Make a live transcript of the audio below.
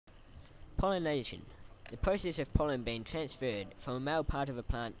Pollination. The process of pollen being transferred from a male part of a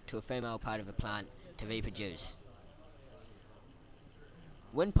plant to a female part of a plant to reproduce.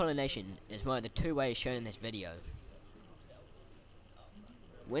 Wind pollination is one of the two ways shown in this video.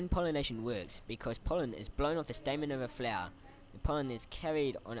 Wind pollination works because pollen is blown off the stamen of a flower. The pollen is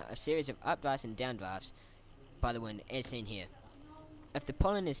carried on a series of updrafts and downdrafts by the wind, as seen here. If the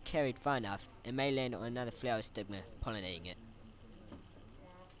pollen is carried far enough, it may land on another flower stigma, pollinating it.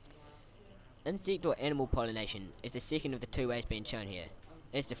 Insect or animal pollination is the second of the two ways being shown here.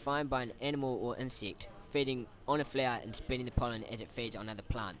 It is defined by an animal or insect feeding on a flower and spreading the pollen as it feeds on other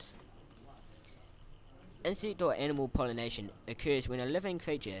plants. Insect or animal pollination occurs when a living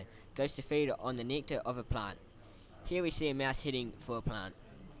creature goes to feed on the nectar of a plant. Here we see a mouse heading for a plant.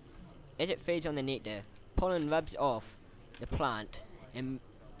 As it feeds on the nectar, pollen rubs off the plant and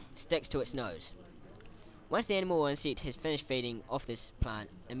sticks to its nose. Once the animal or insect has finished feeding off this plant,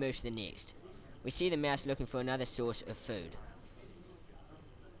 it moves to the next. We see the mouse looking for another source of food.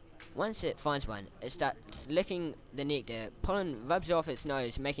 Once it finds one, it starts licking the nectar. Pollen rubs off its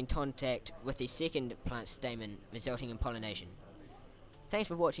nose, making contact with the second plant stamen, resulting in pollination. Thanks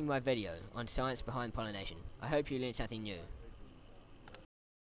for watching my video on science behind pollination. I hope you learned something new.